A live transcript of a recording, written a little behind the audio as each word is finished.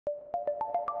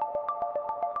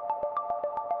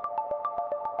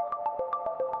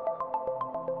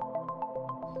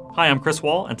Hi, I'm Chris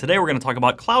Wahl, and today we're going to talk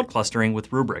about cloud clustering with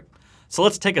Rubrik. So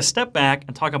let's take a step back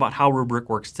and talk about how Rubrik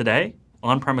works today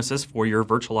on-premises for your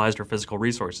virtualized or physical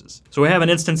resources. So we have an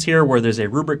instance here where there's a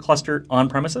Rubrik cluster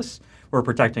on-premises. We're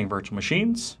protecting virtual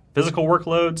machines, physical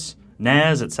workloads,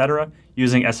 NAS, etc.,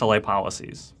 using SLA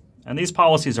policies. And these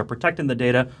policies are protecting the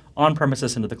data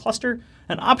on-premises into the cluster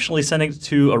and optionally sending it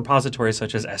to a repository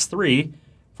such as S3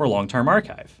 for long-term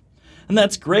archive. And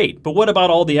that's great, but what about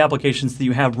all the applications that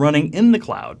you have running in the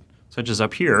cloud, such as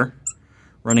up here,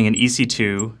 running in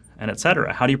EC2, and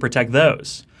etc.? How do you protect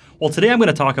those? Well, today I'm going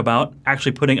to talk about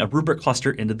actually putting a Rubrik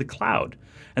cluster into the cloud.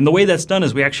 And the way that's done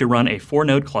is we actually run a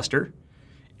 4-node cluster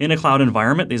in a cloud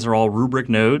environment. These are all Rubrik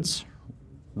nodes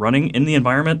running in the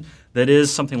environment that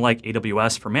is something like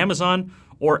AWS from Amazon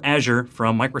or Azure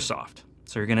from Microsoft.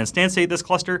 So you're going to instantiate this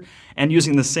cluster, and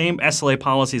using the same SLA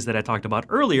policies that I talked about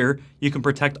earlier, you can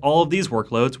protect all of these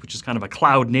workloads, which is kind of a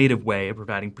cloud-native way of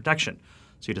providing protection.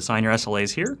 So you'd assign your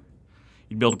SLAs here.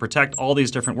 You'd be able to protect all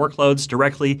these different workloads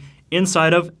directly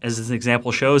inside of, as this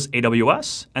example shows,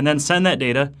 AWS, and then send that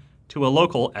data to a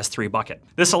local S3 bucket.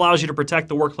 This allows you to protect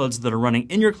the workloads that are running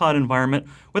in your cloud environment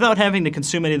without having to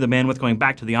consume any of the bandwidth going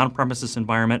back to the on-premises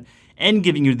environment and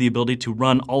giving you the ability to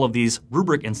run all of these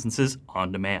Rubrik instances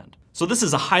on demand. So this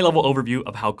is a high-level overview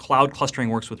of how cloud clustering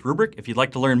works with Rubrik. If you'd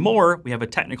like to learn more, we have a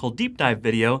technical deep dive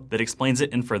video that explains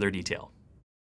it in further detail.